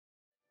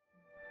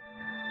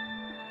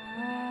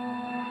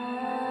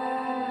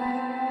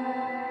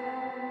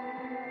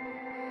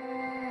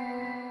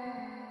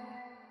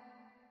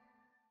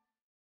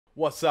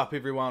What's up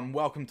everyone,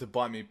 welcome to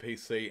Bite Me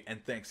PC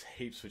and thanks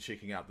heaps for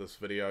checking out this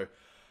video.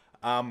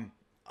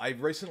 I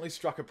recently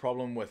struck a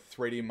problem with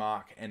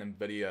 3DMARK and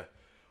Nvidia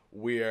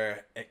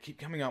where it kept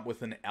coming up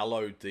with an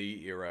LOD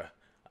error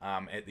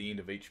at the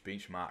end of each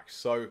benchmark.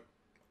 So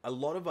a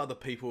lot of other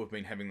people have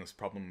been having this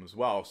problem as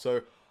well.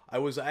 So I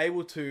was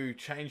able to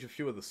change a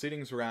few of the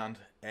settings around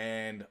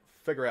and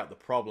figure out the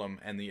problem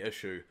and the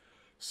issue.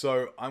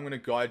 So I'm going to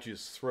guide you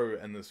through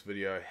in this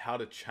video how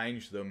to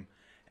change them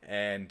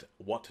and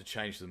what to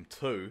change them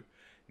to.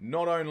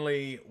 Not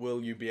only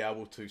will you be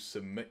able to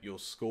submit your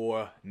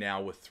score now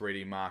with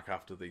 3DMARK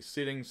after these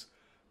settings,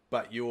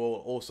 but you will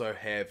also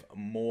have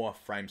more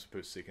frames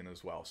per second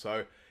as well.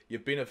 So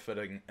you're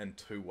benefiting in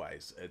two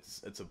ways.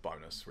 It's a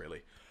bonus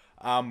really.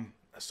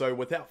 So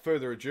without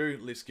further ado,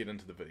 let's get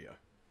into the video.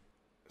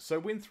 So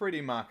when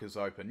 3DMARK is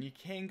open, you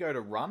can go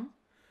to run,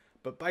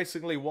 but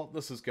basically what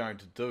this is going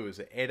to do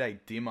is add a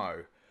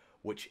demo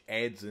which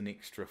adds an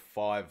extra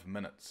 5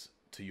 minutes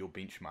to your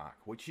benchmark,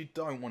 which you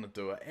don't want to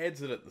do. It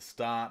adds it at the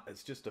start.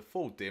 It's just a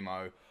full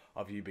demo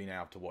of you being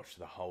able to watch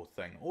the whole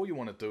thing. All you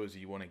want to do is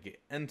you want to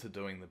get into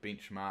doing the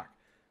benchmark,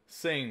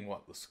 seeing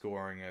what the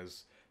scoring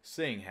is,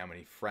 seeing how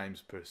many frames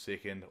per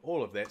second,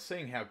 all of that,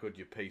 seeing how good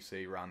your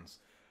PC runs.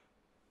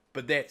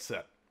 But that's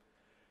it.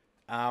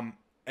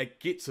 It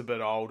gets a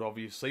bit old,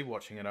 obviously,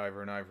 watching it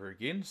over and over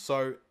again.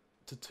 So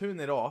to turn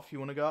that off, you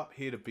want to go up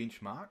here to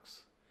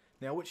benchmarks.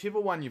 Now, whichever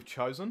one you've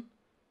chosen,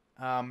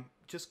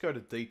 just go to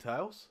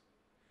details.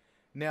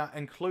 Now,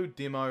 include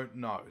demo,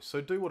 no.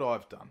 So do what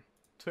I've done.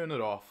 Turn it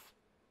off,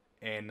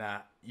 and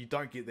you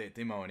don't get that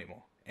demo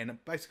anymore. And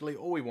basically,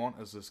 all we want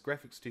is this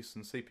graphics test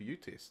and CPU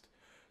test.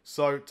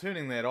 So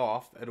turning that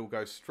off, it'll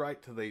go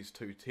straight to these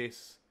two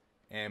tests,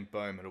 and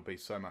boom, it'll be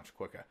so much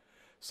quicker.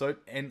 So,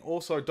 and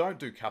also, don't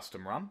do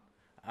custom run.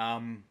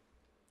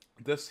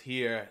 This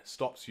here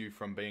stops you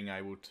from being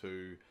able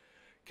to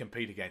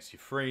compete against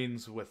your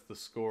friends with the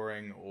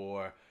scoring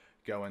or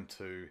go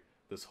into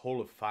this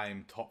Hall of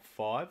Fame top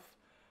 5.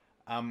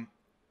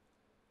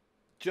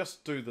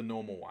 Just do the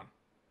normal one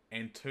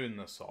and turn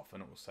this off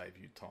and it will save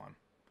you time.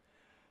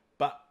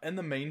 But in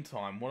the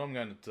meantime, what I'm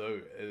going to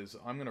do is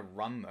I'm going to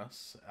run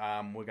this.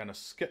 We're going to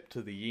skip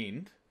to the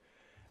end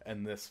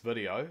in this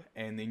video,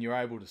 and then you're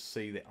able to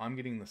see that I'm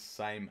getting the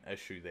same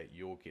issue that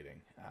you're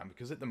getting.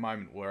 Because at the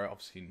moment we're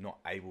obviously not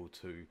able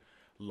to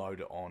load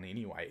it on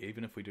anyway,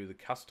 even if we do the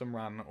custom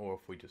run or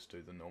if we just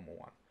do the normal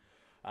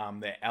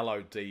one. That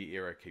LOD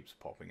error keeps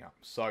popping up.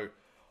 So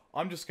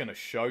I'm just going to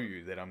show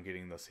you that I'm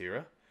getting this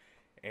error,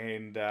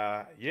 and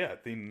yeah,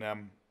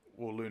 then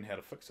we'll learn how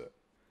to fix it.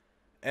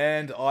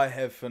 And I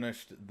have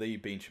finished the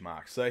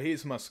benchmark. So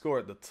here's my score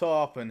at the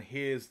top, and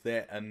here's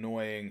that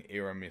annoying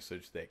error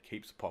message that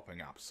keeps popping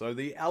up. So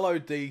the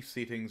LOD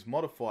settings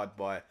modified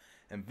by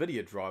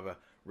Nvidia driver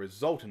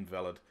result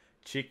invalid.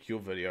 Check your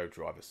video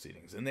driver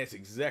settings. And that's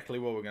exactly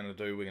what we're going to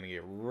do. We're going to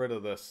get rid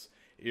of this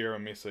error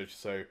message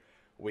so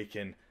we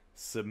can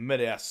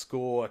submit our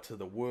score to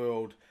the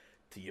world,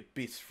 to your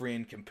best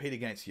friend, compete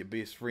against your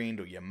best friend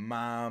or your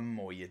mum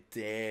or your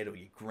dad or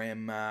your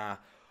grandma,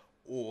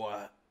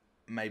 or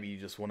maybe you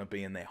just want to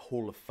be in that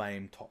Hall of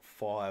Fame top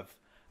 5,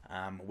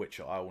 which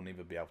I will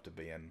never be able to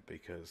be in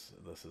because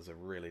this is a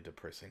really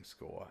depressing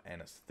score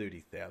and it's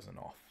 30,000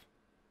 off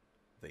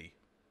the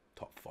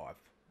top 5.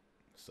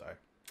 So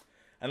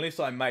unless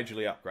I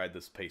majorly upgrade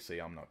this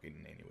PC, I'm not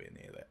getting anywhere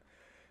near that.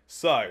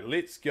 So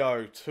let's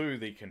go to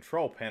the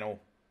control panel.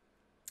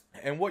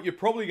 And what you're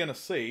probably going to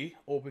see,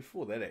 or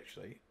before that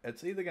actually,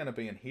 it's either going to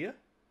be in here,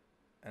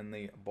 in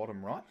the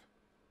bottom right,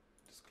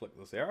 just click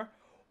this arrow,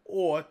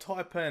 or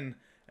type in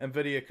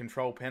Nvidia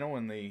control panel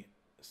in the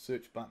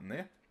search button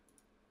there,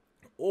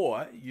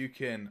 or you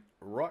can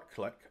right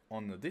click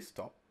on the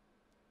desktop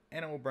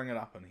and it will bring it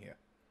up in here.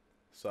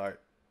 So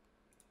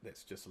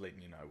that's just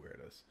letting you know where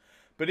it is.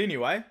 But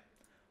anyway,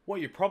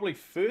 what you're probably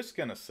first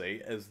going to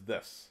see is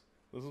this.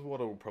 This is what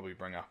it will probably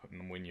bring up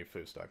when you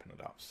first open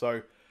it up.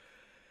 So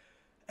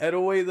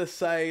it'll either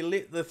say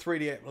let the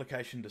 3D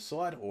application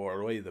decide, or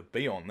it'll either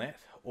be on that,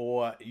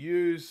 or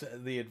use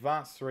the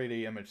advanced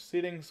 3D image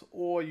settings,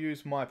 or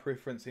use my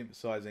preference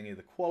emphasizing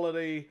either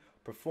quality,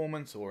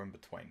 performance, or in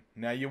between.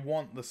 Now you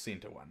want the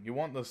center one. You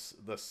want this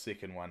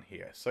second one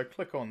here. So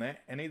click on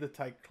that and either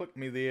click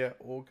me there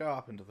or go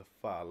up into the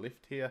far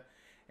left here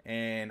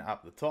and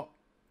up the top,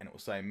 and it will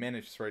say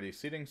manage 3D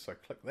settings. So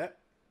click that.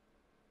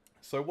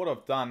 So what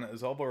I've done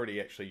is I've already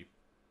actually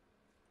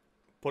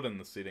put in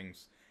the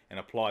settings and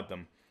applied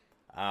them.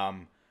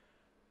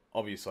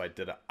 Obviously I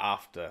did it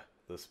after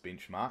this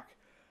benchmark,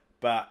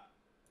 but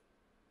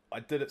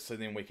I did it so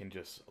then we can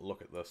just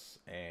look at this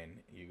and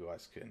you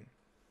guys can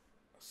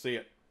see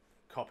it,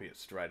 copy it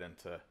straight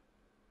into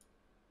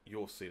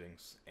your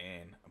settings,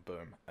 and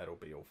boom, it'll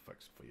be all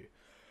fixed for you.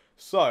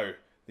 So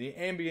the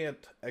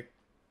ambient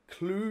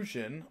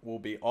occlusion will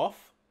be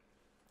off,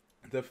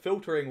 the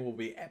filtering will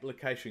be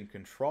application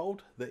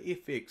controlled, the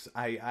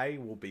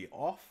FXAA will be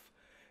off,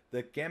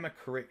 the gamma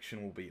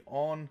correction will be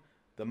on,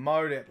 the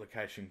mode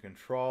application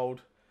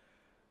controlled,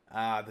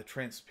 the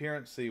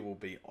transparency will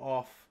be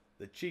off,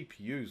 the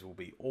GPUs will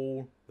be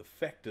all, the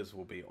factors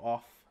will be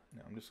off.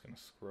 Now I'm just going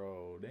to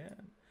scroll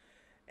down.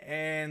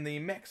 And the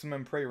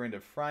maximum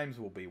pre-rendered frames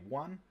will be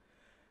 1.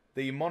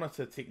 The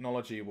monitor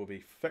technology will be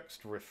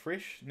fixed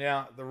refresh.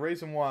 Now, the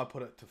reason why I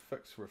put it to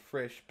fixed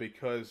refresh,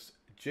 because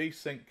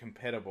G-Sync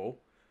compatible,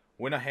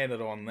 when I had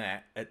it on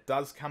that, it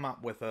does come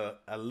up with a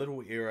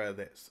little error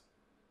that's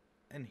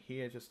in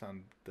here, just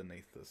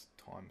underneath this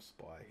time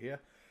spy here,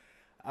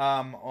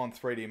 on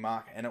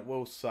 3DMARK, and it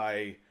will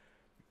say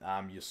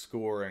your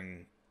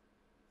scoring,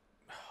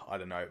 I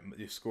don't know,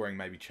 your scoring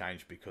may be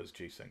changed because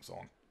G-Sync's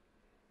on.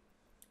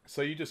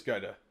 So you just go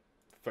to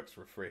fix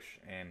refresh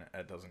and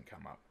it doesn't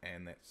come up,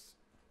 and that's,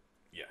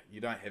 yeah,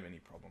 you don't have any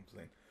problems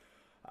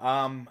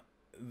then.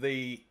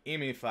 The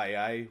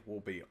MFAA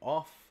will be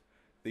off.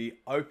 The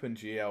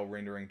OpenGL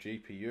rendering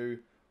GPU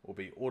will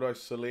be auto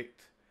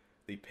select.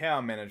 The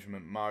power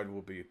management mode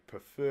will be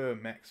prefer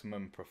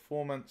maximum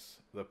performance.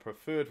 The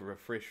preferred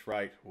refresh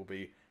rate will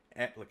be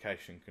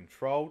application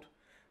controlled.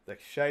 The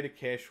shader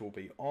cache will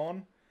be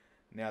on.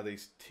 Now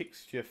these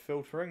texture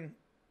filtering,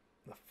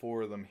 the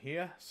 4 of them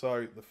here.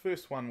 So the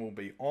first one will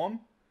be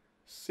on.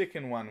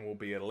 Second one will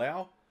be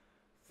allow.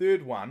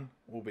 Third one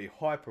will be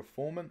high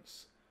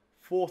performance.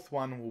 Fourth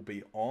one will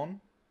be on.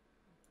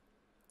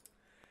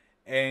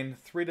 And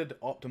threaded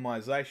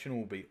optimization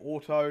will be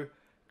auto.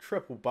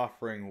 Triple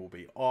buffering will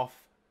be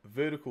off.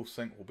 Vertical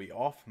sync will be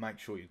off. Make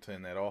sure you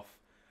turn that off.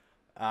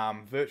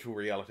 Virtual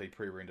reality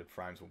pre-rendered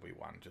frames will be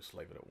 1. Just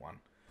leave it at 1.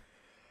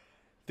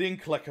 Then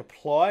click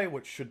apply,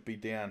 which should be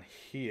down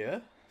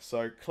here.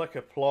 So click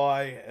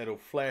apply. It'll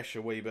flash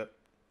a wee bit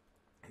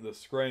the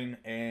screen,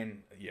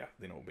 and yeah,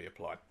 then it will be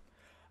applied.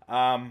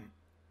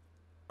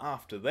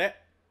 After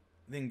that,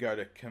 then go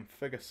to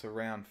configure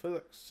surround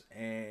physics,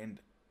 and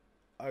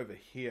over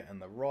here in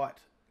the right,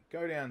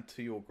 go down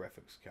to your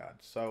graphics card.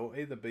 So it'll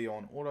either be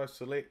on auto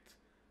select,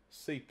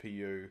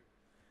 CPU,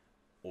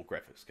 or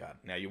graphics card.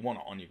 Now you want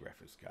it on your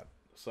graphics card,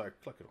 so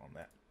click it on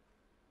that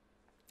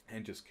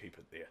and just keep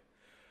it there.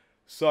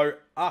 So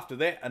after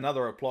that,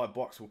 another apply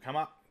box will come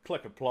up.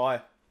 Click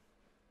apply,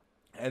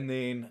 and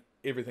then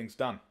everything's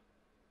done.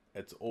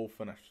 It's all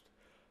finished.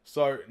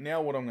 So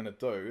now what I'm going to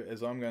do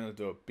is I'm going to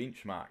do a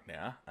benchmark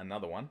now,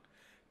 another one,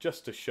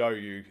 just to show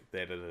you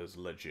that it is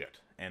legit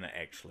and it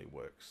actually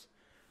works.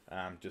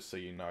 Just so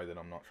you know that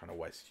I'm not trying to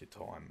waste your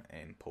time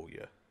and pull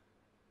your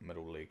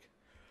middle leg.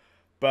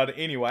 But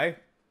anyway,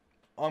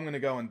 I'm going to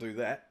go and do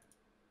that.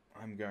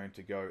 I'm going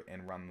to go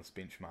and run this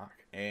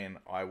benchmark, and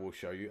I will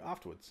show you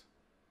afterwards.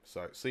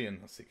 So see you in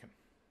a second.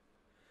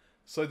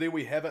 So there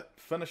we have it.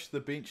 Finished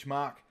the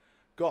benchmark.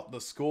 Got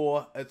the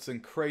score. It's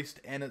increased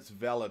and it's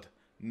valid.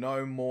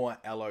 No more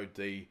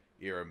LOD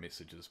error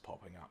messages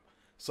popping up.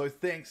 So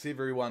thanks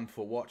everyone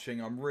for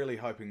watching. I'm really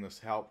hoping this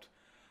helped.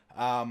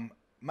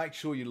 Make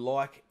sure you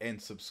like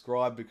and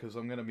subscribe, because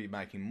I'm going to be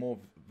making more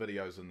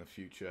videos in the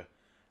future.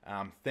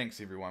 Thanks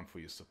everyone for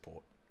your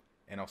support,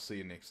 and I'll see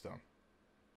you next time.